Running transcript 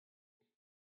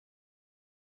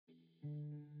This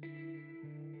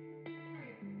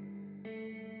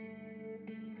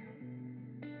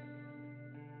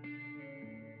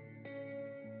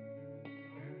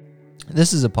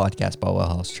is a podcast by Well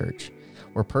House Church,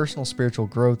 where personal spiritual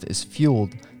growth is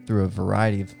fueled through a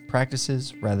variety of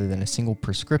practices rather than a single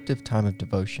prescriptive time of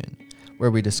devotion, where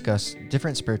we discuss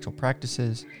different spiritual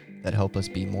practices that help us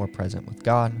be more present with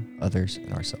God, others,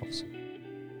 and ourselves.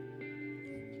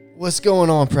 What's going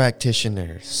on,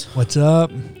 practitioners? What's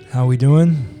up? How we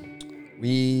doing?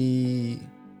 We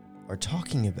are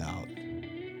talking about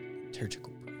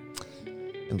liturgical prayer.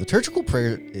 And liturgical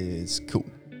prayer is cool.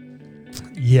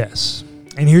 Yes.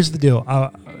 And here's the deal.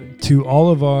 To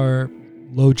all of our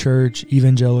low church,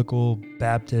 evangelical,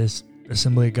 Baptist,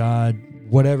 Assembly of God,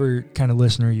 whatever kind of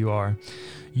listener you are,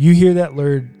 you hear that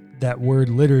word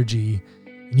liturgy,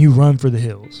 and you run for the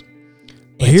hills.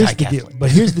 But here's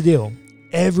the deal.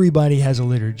 Everybody has a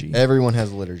liturgy. Everyone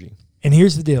has a liturgy. And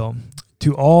here's the deal.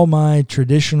 To all my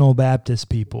traditional Baptist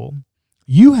people,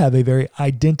 you have a very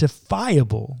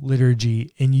identifiable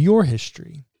liturgy in your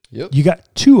history. Yep. You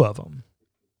got two of them.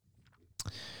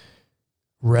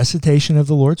 Recitation of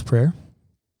the Lord's Prayer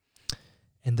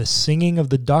and the singing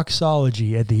of the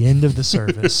doxology at the end of the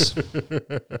service.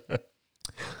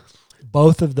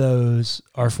 Both of those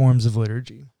are forms of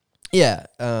liturgy. Yeah.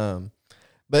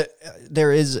 But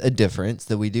there is a difference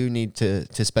that we do need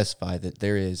to specify, that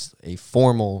there is a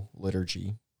formal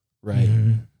liturgy, right?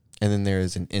 Mm-hmm. And then there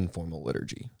is an informal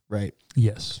liturgy, right?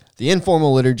 Yes. The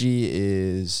informal liturgy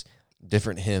is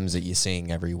different hymns that you sing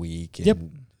every week. And Yep.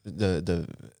 The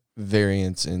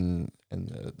variants in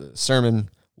the sermon,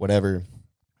 whatever,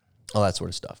 all that sort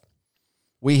of stuff.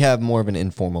 We have more of an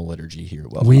informal liturgy here.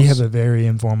 We have a very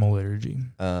informal liturgy.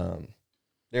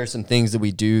 There are some things that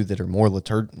we do that are more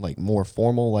more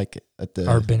formal, like at the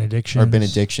Our benedictions. Our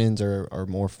benedictions are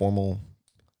more formal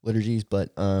liturgies,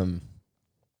 but then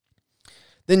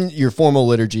your formal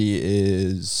liturgy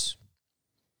is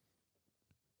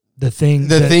the thing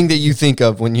that you think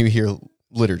of when you hear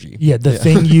liturgy. Yeah, the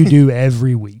thing you do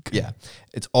every week. Yeah,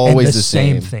 it's always and the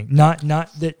same thing. Not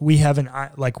that we have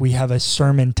we have a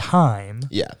sermon time.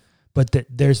 Yeah, but that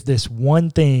there's this one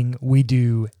thing we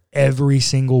do every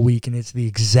single week, and it's the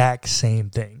exact same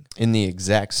thing in the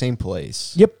exact same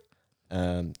place. Yep.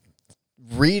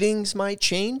 Readings might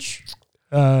change.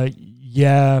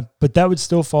 Yeah, but that would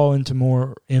still fall into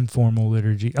more informal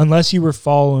liturgy, unless you were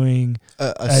following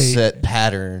a set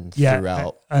pattern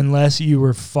throughout. Unless you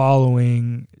were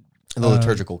following the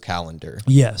liturgical calendar.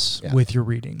 Yes, with your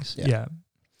readings. Yeah.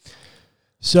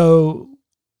 So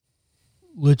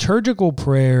liturgical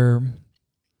prayer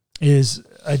is,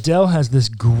 Adele has this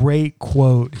great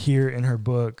quote here in her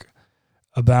book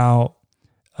about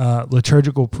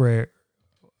liturgical prayer.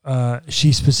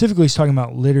 She specifically is talking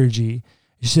about liturgy.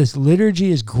 She says, liturgy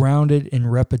is grounded in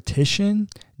repetition,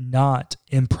 not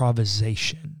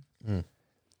improvisation. Mm.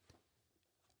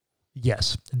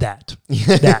 Yes, that.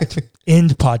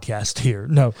 End podcast here.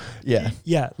 No. Yeah.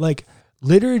 Yeah, like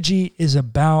liturgy is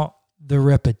about the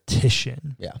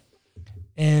repetition. Yeah.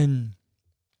 And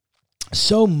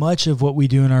so much of what we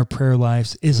do in our prayer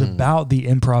lives is about the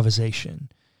improvisation.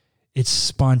 It's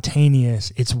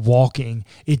spontaneous. It's walking.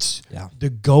 It's the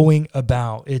going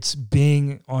about. It's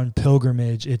being on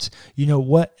pilgrimage. It's,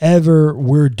 whatever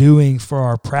we're doing for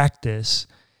our practice,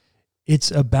 it's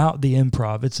about the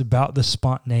improv. It's about the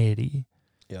spontaneity.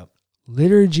 Yep.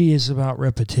 Liturgy is about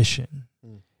repetition.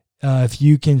 If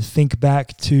you can think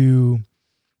back to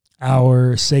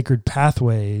our sacred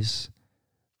pathways,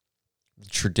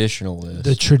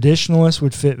 the traditionalist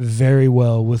would fit very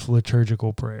well with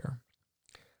liturgical prayer.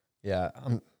 Yeah,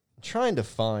 I'm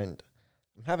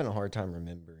having a hard time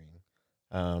remembering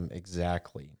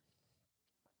exactly.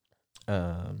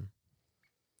 A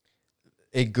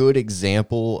good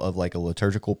example of like a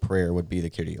liturgical prayer would be the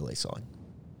Kyrie eleison.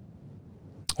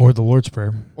 Or the Lord's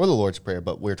Prayer.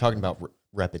 But we're talking about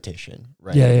repetition,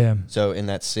 right? Yeah. So in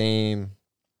that same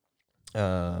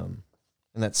regard,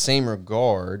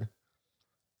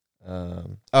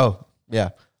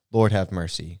 Lord have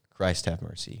mercy, Christ have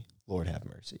mercy, Lord have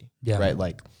mercy. Yeah. Right?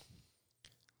 Like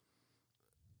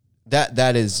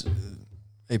that is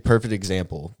a perfect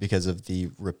example because of the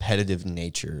repetitive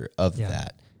nature of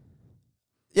that.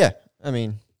 Yeah. I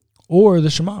mean, or the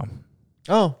Shema.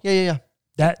 Oh, yeah.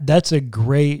 That's a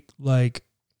great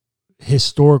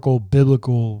historical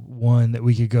biblical one that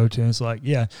we could go to. And it's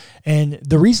and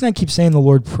the reason I keep saying the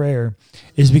Lord's Prayer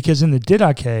is because in the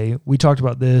Didache, we talked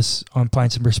about this on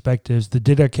Pints and Perspectives. The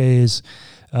Didache is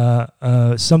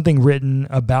something written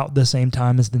about the same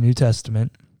time as the New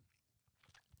Testament,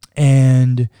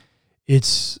 and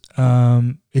It's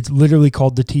literally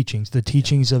called the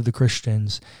teachings of the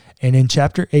Christians. And in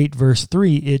chapter 8, verse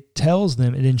 3, it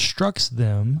instructs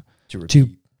them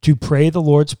to pray the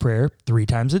Lord's Prayer 3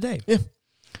 times a day. Yeah.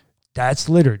 That's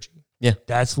liturgy. Yeah.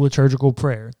 That's liturgical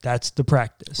prayer. That's the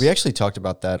practice. We actually talked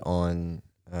about that on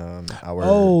our...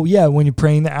 Oh, yeah, when you're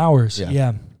praying the hours.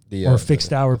 Yeah. Or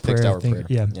fixed hour prayer. Fixed hour I think.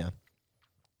 prayer. Yeah.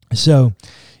 So,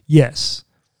 yes,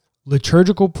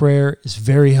 liturgical prayer is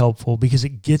very helpful because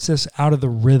it gets us out of the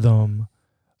rhythm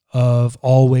of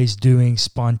always doing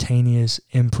spontaneous,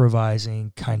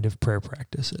 improvising kind of prayer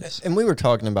practices. And we were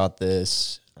talking about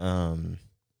this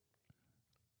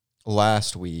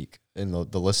last week in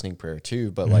the listening prayer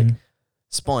too, but like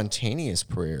spontaneous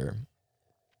prayer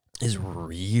is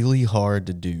really hard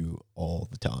to do all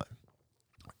the time.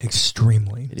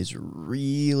 Extremely. It is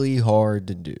really hard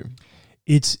to do.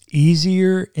 It's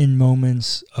easier in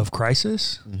moments of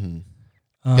crisis.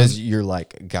 Because you're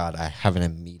like, God, I have an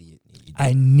immediate need.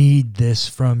 I need this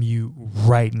from you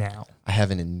right now. I have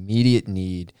an immediate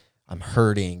need. I'm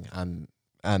hurting. I'm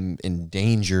in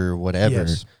danger, whatever.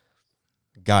 Yes.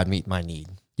 God, meet my need.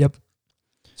 Yep.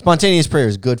 Spontaneous prayer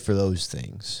is good for those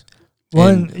things.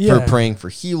 For praying for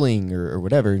healing or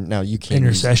whatever. Now you can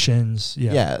intercessions.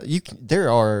 You can,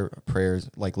 there are prayers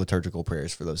like liturgical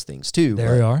prayers for those things too.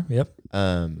 There are. Yep.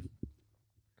 I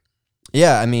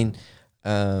mean,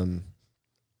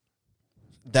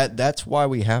 that's why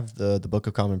we have the Book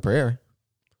of Common Prayer,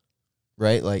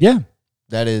 right? Like,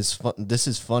 that is this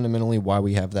is fundamentally why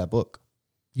we have that book.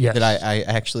 Yes. That I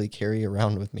actually carry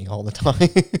around with me all the time.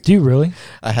 Do you really?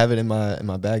 I have it in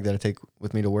my bag that I take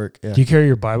with me to work. Yeah. Do you carry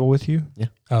your Bible with you? Yeah.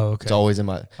 Oh, okay. It's always in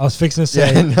my... I was fixing to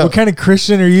say, what kind of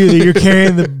Christian are you that you're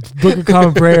carrying the Book of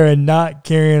Common Prayer and not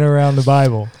carrying around the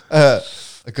Bible? A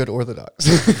good Orthodox.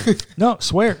 No,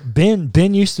 swear.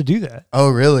 Ben used to do that.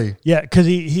 Oh, really? Yeah, because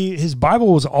his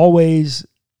Bible was always...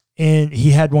 And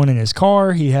he had one in his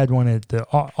car. He had one at the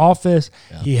office.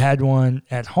 Yeah. He had one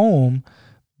at home.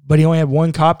 But he only had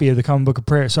one copy of the Common Book of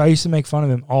Prayer. So I used to make fun of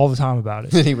him all the time about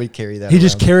it. He would carry that. He'd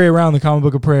just carry around the Common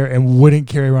Book of Prayer and wouldn't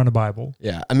carry around a Bible.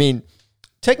 Yeah. I mean,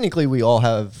 technically we can all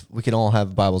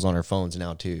have Bibles on our phones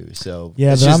now too. So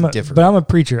yeah, it's just different. But I'm a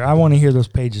preacher. I want to hear those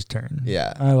pages turn.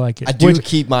 Yeah. I like it. I do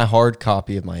keep my hard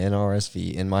copy of my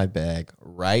NRSV in my bag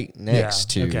right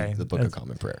next to the Book of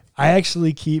Common Prayer. I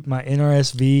actually keep my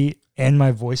NRSV and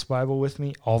my Voice Bible with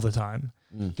me all the time.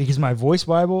 Because my Voice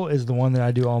Bible is the one that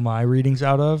I do all my readings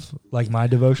out of, like my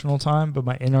devotional time, but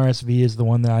my NRSV is the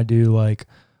one that I do like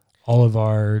all of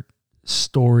our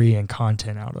story and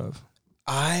content out of.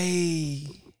 I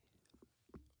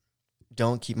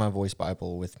don't keep my Voice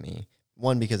Bible with me.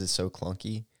 One, because it's so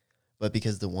clunky, but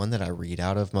because the one that I read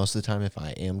out of most of the time, if I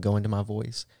am going to my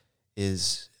voice,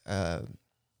 is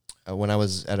when I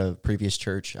was at a previous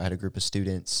church, I had a group of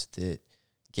students that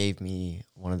gave me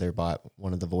one of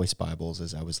the Voice Bibles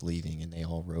as I was leaving, and they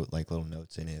all wrote like little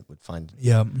notes in it.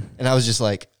 And I was just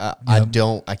like,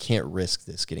 I can't risk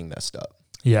this getting messed up.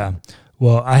 Yeah.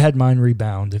 Well, I had mine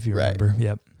rebound, if you remember.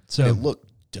 Yep. So it looked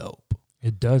dope.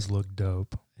 It does look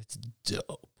dope. It's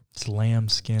dope. It's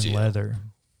lambskin leather.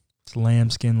 It's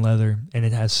lambskin leather, and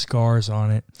it has scars on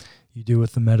it. You do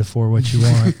with the metaphor what you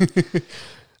want.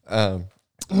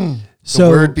 The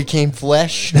word became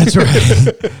flesh. That's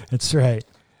right. That's right.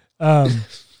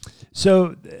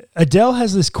 So Adele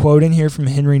has this quote in here from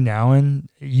Henry Nouwen.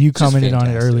 You commented on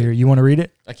it earlier. You want to read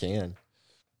it? I can.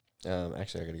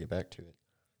 Actually, I got to get back to it.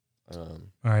 All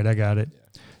right, I got it.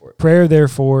 Yeah, Prayer,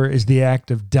 therefore, is the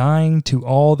act of dying to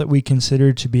all that we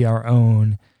consider to be our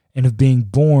own and of being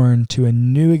born to a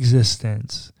new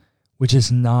existence, which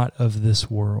is not of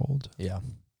this world. Yeah.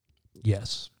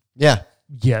 Yes. Yeah.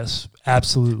 Yes,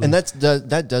 absolutely. And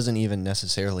that doesn't even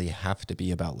necessarily have to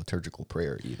be about liturgical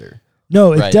prayer either.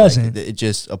 No, it doesn't. Like, it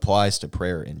just applies to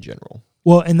prayer in general.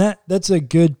 Well, and that's a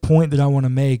good point that I want to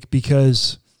make,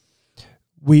 because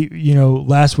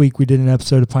last week we did an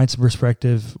episode of Pints of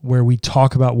Perspective where we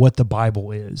talk about what the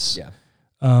Bible is.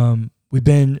 Yeah.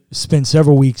 We've spent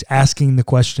several weeks asking the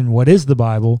question, what is the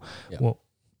Bible? Yeah. Well,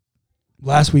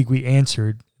 last week we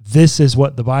answered, this is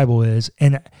what the Bible is.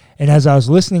 And as I was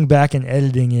listening back and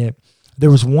editing it,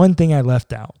 there was one thing I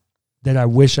left out that I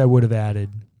wish I would have added.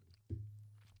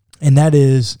 And that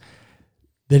is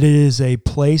that it is a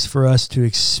place for us to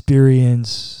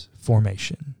experience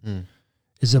formation.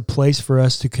 It's a place for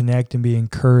us to connect and be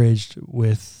encouraged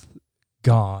with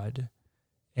God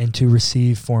and to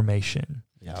receive formation.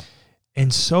 Yeah.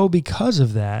 And so because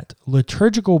of that,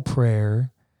 liturgical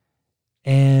prayer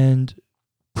and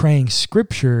praying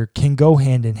scripture can go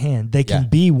hand in hand. They can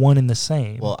be one and the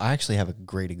same. Well, I actually have a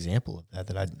great example of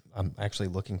that I'm actually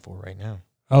looking for right now.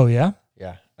 Oh, yeah?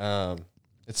 Yeah.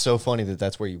 It's so funny that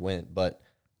that's where you went, but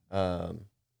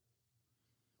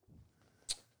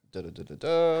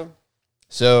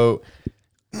so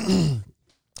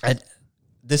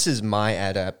this is my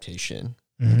adaptation.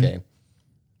 Mhm. Okay.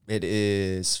 It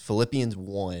is Philippians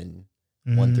 1,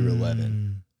 1 through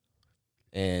 11.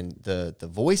 And the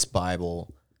Voice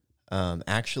Bible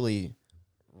actually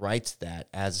writes that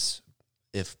as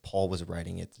if Paul was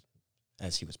writing it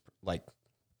as he was like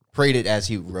prayed it as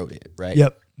he wrote it, right?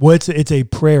 Yep. Well, it's a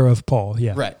prayer of Paul.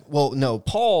 Yeah. Right. Well, no,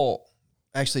 Paul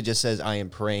actually just says, I am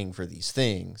praying for these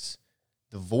things.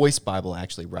 The Voice Bible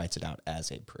actually writes it out as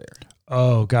a prayer.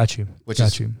 Oh, got you. Which got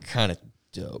is you. kind of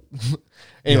dope.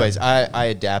 Anyways, I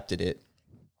adapted it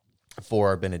for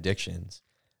our benedictions.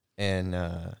 And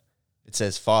it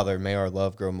says, Father, may our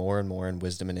love grow more and more in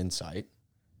wisdom and insight,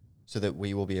 so that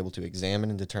we will be able to examine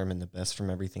and determine the best from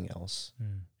everything else.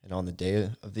 And on the day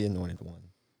of the Anointed One,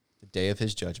 the day of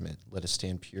his judgment, let us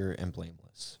stand pure and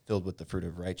blameless, filled with the fruit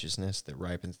of righteousness that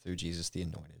ripens through Jesus the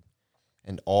Anointed.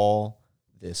 And all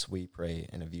this we pray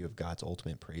in a view of God's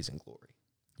ultimate praise and glory.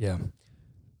 Yeah.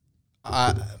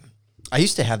 I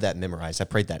used to have that memorized. I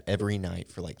prayed that every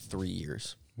night for like 3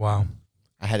 years. Wow.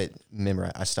 I had it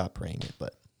memorized. I stopped praying it,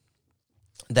 but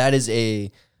that is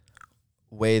a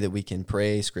way that we can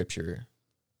pray Scripture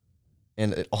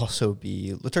and it also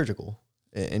be liturgical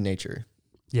in nature.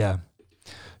 Yeah.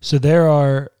 So there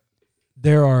are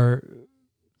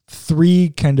 3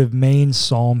 kind of main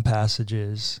psalm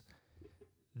passages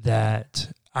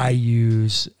that I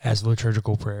use as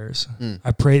liturgical prayers.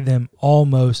 I pray them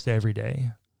almost every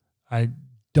day. I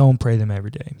don't pray them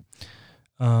every day.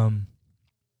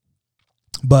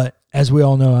 But as we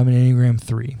all know, I'm an Enneagram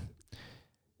 3.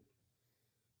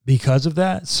 Because of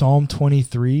that, Psalm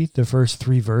 23, the first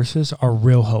 3 verses, are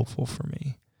real helpful for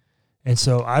me. And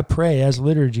so I pray as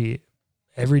liturgy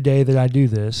every day that I do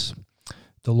this.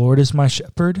 The Lord is my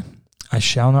shepherd, I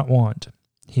shall not want.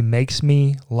 He makes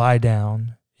me lie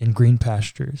down in green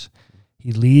pastures.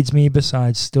 He leads me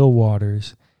beside still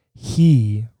waters.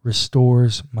 He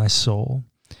restores my soul.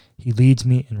 He leads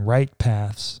me in right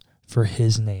paths for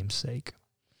his name's sake.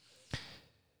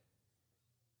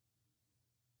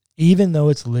 Even though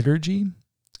it's liturgy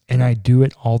and I do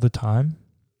it all the time,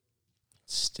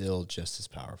 Still just as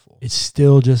powerful. it's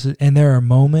still just, and there are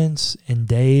moments and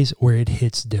days where it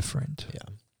hits different. Yeah.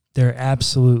 There are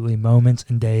absolutely moments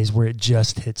and days where it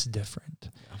just hits different.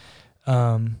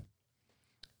 Yeah.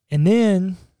 And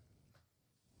then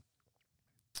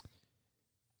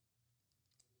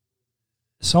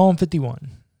Psalm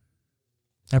 51.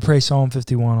 I pray Psalm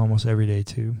 51 almost every day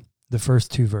too. The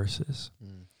first 2 verses.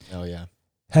 Oh, yeah.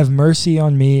 Have mercy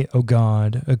on me, O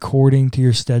God, according to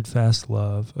your steadfast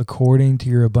love, according to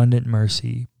your abundant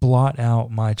mercy. Blot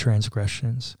out my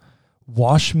transgressions.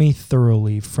 Wash me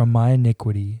thoroughly from my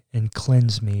iniquity and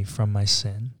cleanse me from my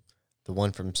sin. The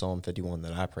one from Psalm 51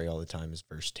 that I pray all the time is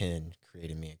verse 10,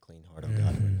 creating me a clean heart, O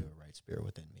God, and renew a right spirit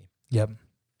within me. Yep.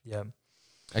 I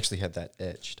actually have that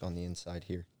etched on the inside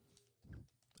here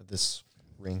of this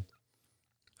ring.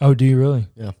 Oh, do you really?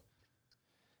 Yeah.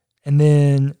 And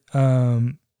then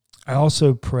I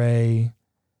also pray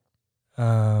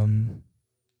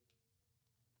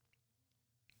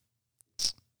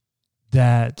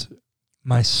that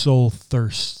my soul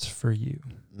thirsts for you.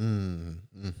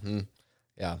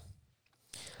 Yeah.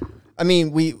 I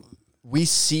mean, we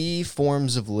see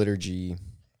forms of liturgy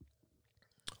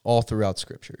all throughout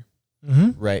Scripture,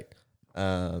 right?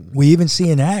 We even see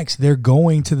in Acts, they're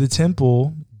going to the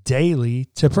temple daily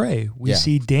to pray. We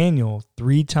see Daniel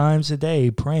 3 times a day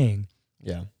praying.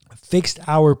 Yeah. Fixed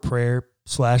hour prayer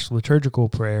 / liturgical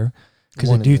prayer, because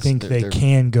I do think they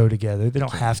can go together. They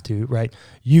don't have to, right?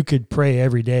 You could pray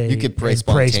every day. You could pray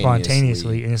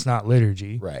spontaneously, and it's not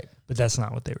liturgy. Right. But that's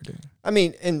not what they were doing. I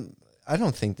mean, and I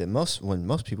don't think that when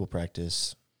most people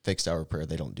practice fixed hour prayer,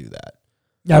 they don't do that.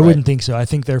 I wouldn't think so. I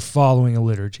think they're following a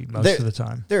liturgy most of the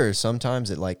time. There are some times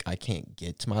that like I can't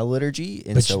get to my liturgy,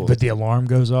 and but the alarm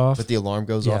goes off. But the alarm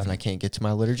goes off, and I can't get to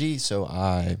my liturgy, so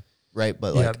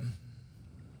but like,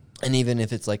 and even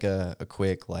if it's like a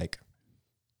quick like,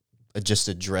 just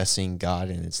addressing God,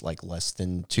 and it's like less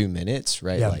than 2 minutes,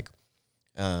 right? Like,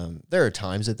 there are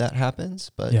times that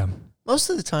happens, but most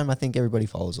of the time, I think everybody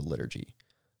follows a liturgy.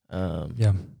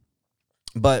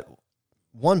 But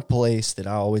one place that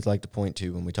I always like to point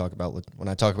to when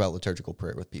I talk about liturgical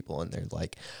prayer with people, and they're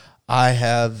like, I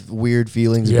have weird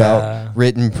feelings about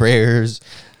written prayers.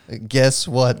 Guess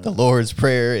what the Lord's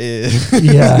Prayer is?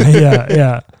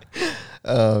 Yeah.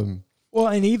 Well,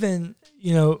 and even,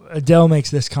 Adele makes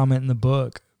this comment in the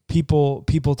book. People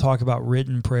talk about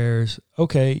written prayers.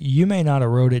 Okay, you may not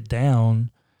have wrote it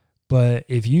down, But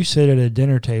if you sit at a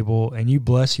dinner table and you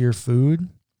bless your food,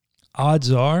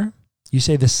 odds are you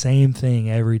say the same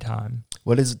thing every time.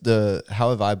 How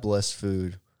have I blessed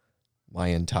food my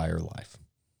entire life?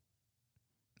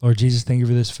 Lord Jesus, thank you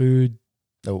for this food.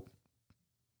 Nope.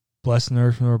 Bless the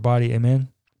nourishment of our body. Amen.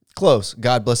 Close.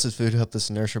 God bless this food, help us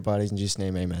nourish our bodies in Jesus'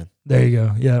 name. Amen. There you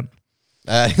go. Yeah.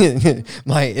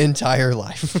 My entire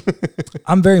life.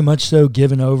 I'm very much so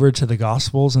given over to the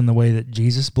Gospels and the way that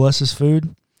Jesus blesses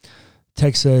food.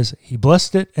 Text says he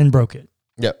blessed it and broke it.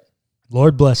 Yep.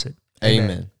 Lord bless it.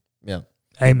 Amen. Yeah.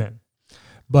 Amen.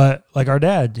 But like our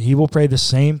dad, he will pray the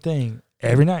same thing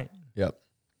every night. Yep.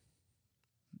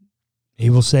 He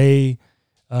will say,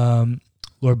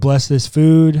 Lord, bless this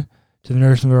food to the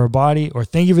nourishment of our body, or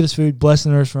thank you for this food, bless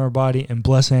the nourishment of our body, and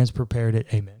bless hands prepared it.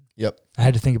 Amen. Yep. I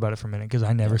had to think about it for a minute because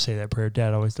I never say that prayer.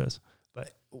 Dad always does.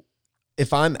 But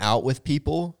if I'm out with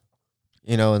people,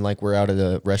 and like we're out at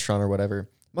a restaurant or whatever,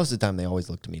 most of the time they always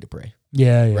look to me to pray.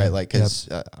 Yeah. Right? Like, because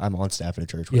I'm on staff at a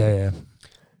church. Yeah.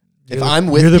 If I'm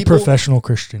with you're the people, professional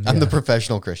Christian. I'm the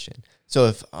professional Christian. So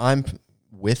if I'm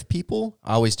with people,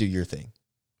 I always do your thing.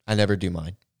 I never do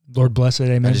mine. Lord bless it.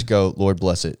 Amen. I just go, Lord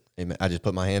bless it. Amen. I just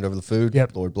put my hand over the food.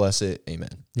 Yep. Lord bless it. Amen.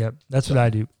 Yep. That's what I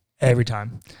do every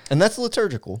time. And that's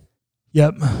liturgical.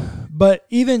 Yep. But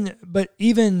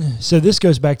even so this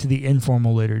goes back to the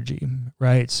informal liturgy,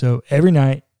 right? So every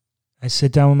night I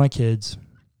sit down with my kids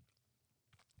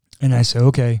and I say,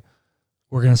 okay,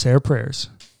 we're going to say our prayers.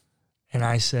 And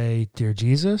I say, Dear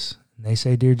Jesus, and they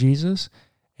say, Dear Jesus.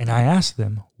 And I ask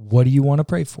them, what do you want to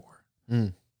pray for?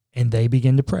 And they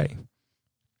begin to pray.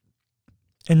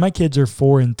 And my kids are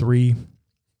 4 and 3.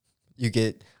 You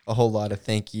get a whole lot of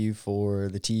thank you for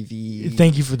the TV.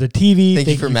 Thank you for the TV. Thank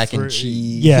you for mac and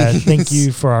cheese. Yeah. Thank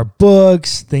you for our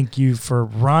books. Thank you for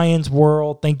Ryan's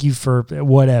World. Thank you for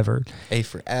whatever. A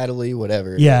for Adley,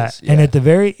 whatever. Yeah. It is. And at the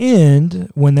very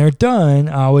end, when they're done,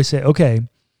 I always say, okay,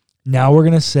 now we're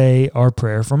going to say our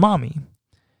prayer for mommy.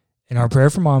 And our prayer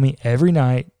for mommy every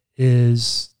night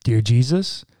is, Dear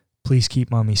Jesus, please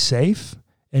keep mommy safe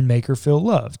and make her feel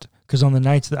loved. Because on the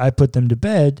nights that I put them to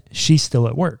bed, she's still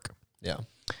at work. Yeah.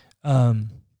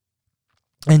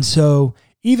 And so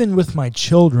even with my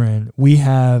children, we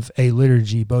have a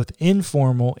liturgy, both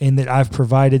informal in that I've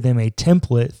provided them a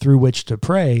template through which to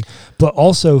pray, but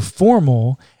also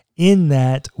formal in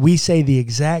that we say the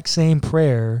exact same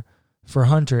prayer for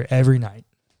Hunter every night.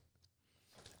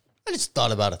 I just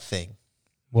thought about a thing.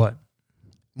 What?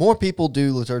 More people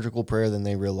do liturgical prayer than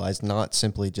they realize, not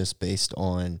simply just based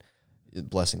on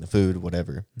blessing the food,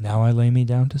 whatever. Now I lay me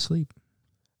down to sleep.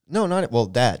 No, not well.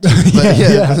 That, too, but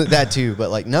Yeah. that too. But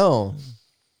like, no.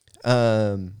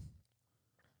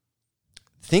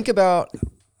 Think about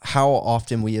how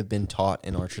often we have been taught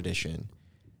in our tradition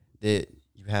that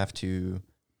you have to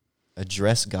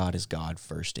address God as God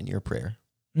first in your prayer.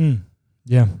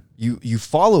 Yeah. You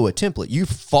follow a template. You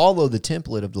follow the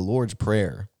template of the Lord's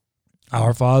Prayer.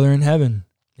 Our Father in heaven.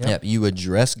 Yep. You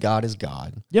address God as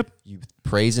God. Yep. You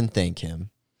praise and thank Him.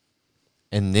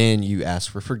 And then you ask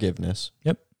for forgiveness.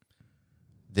 Yep.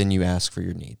 Then you ask for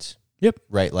your needs. Yep.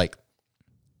 Right? Like,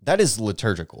 that is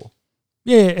liturgical.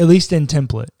 Yeah, at least in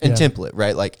template. And template,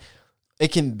 right? Like,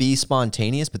 it can be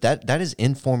spontaneous, but that is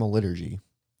informal liturgy.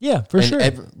 Yeah, for sure.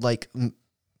 At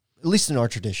least in our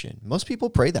tradition, most people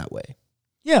pray that way.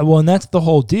 Yeah, well, and that's the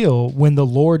whole deal. When the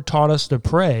Lord taught us to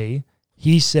pray,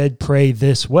 He said, pray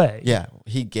this way. Yeah,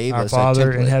 He gave Our us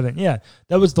Father a template. in heaven. Yeah,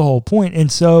 that was the whole point.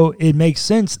 And so it makes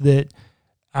sense that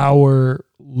our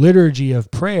liturgy of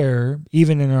prayer,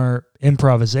 even in our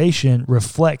improvisation,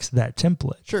 reflects that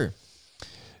template. Sure.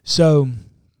 So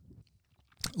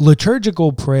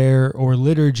liturgical prayer or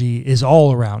liturgy is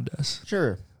all around us.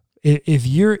 Sure. If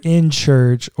you're in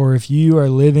church or if you are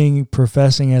living,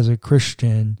 professing as a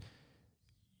Christian,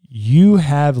 you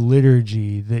have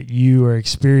liturgy that you are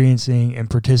experiencing and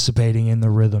participating in the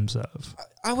rhythms of.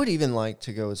 I would even like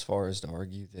to go as far as to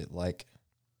argue that, like,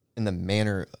 in the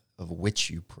manner of which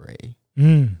you pray,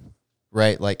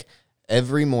 right? Like,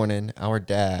 every morning, our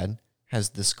dad has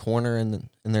this corner in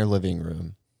their living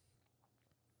room.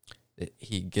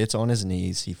 He gets on his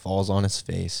knees, he falls on his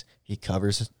face, he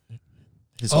covers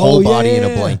his whole body in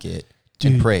a blanket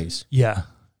and prays. Yeah.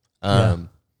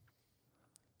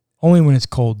 Only when it's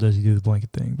cold does he do the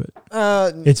blanket thing, but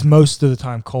it's most of the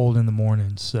time cold in the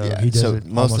morning, so he does it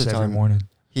most almost every morning.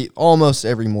 Almost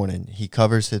every morning, he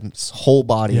covers his whole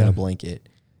body in a blanket,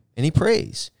 and he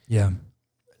prays. Yeah.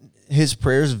 His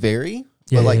prayers vary,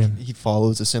 but he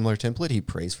follows a similar template. He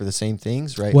prays for the same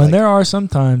things, right? Well, and there are some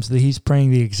times that he's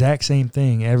praying the exact same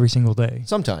thing every single day.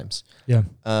 Sometimes. Yeah.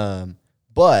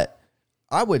 But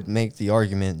I would make the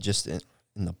argument just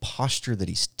in and the posture that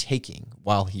he's taking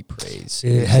while he prays.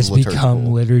 It has become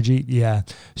liturgy. Yeah.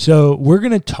 So we're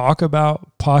going to talk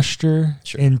about posture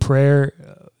in prayer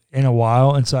in a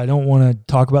while. And so I don't want to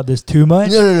talk about this too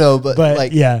much. No. But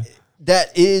like, yeah,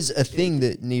 that is a thing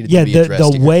that needed to be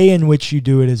addressed. The way in which you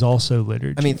do it is also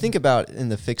liturgy. I mean, think about in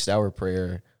the fixed hour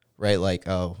prayer, right? Like,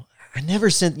 oh, I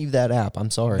never sent you that app. I'm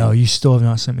sorry. No, you still have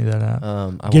not sent me that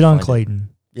app. Get on Clayton.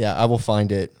 Yeah, I will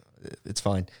find it. It's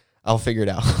fine. I'll figure it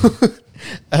out.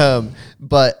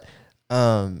 But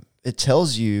it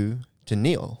tells you to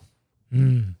kneel,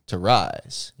 to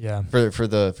rise. Yeah. For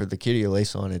the Kyrie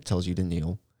eleison, it tells you to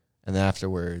kneel, and then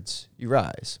afterwards you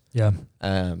rise. Yeah.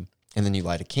 And then you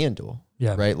light a candle.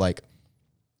 Yeah. Right. Like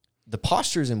the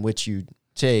postures in which you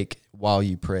take while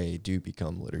you pray do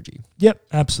become liturgy. Yep.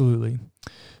 Absolutely.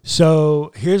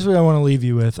 So here's what I want to leave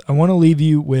you with. I want to leave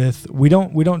you with we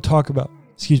don't talk about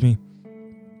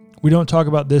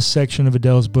this section of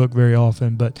Adele's book very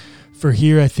often, but for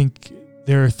here, I think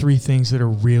there are 3 things that are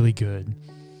really good.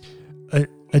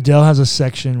 Adele has a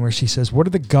section where she says, what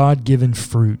are the God-given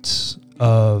fruits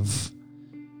of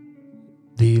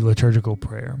the liturgical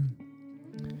prayer?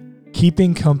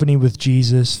 Keeping company with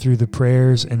Jesus through the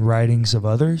prayers and writings of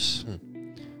others,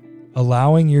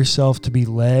 allowing yourself to be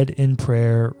led in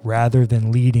prayer rather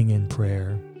than leading in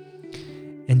prayer,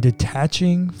 and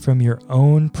detaching from your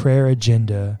own prayer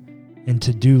agenda and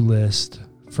to-do list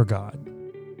for God.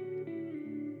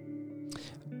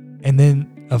 And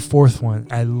then a 4th one.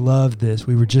 I love this.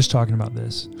 We were just talking about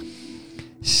this.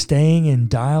 Staying in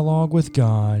dialogue with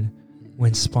God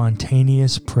when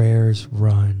spontaneous prayers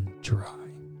run dry.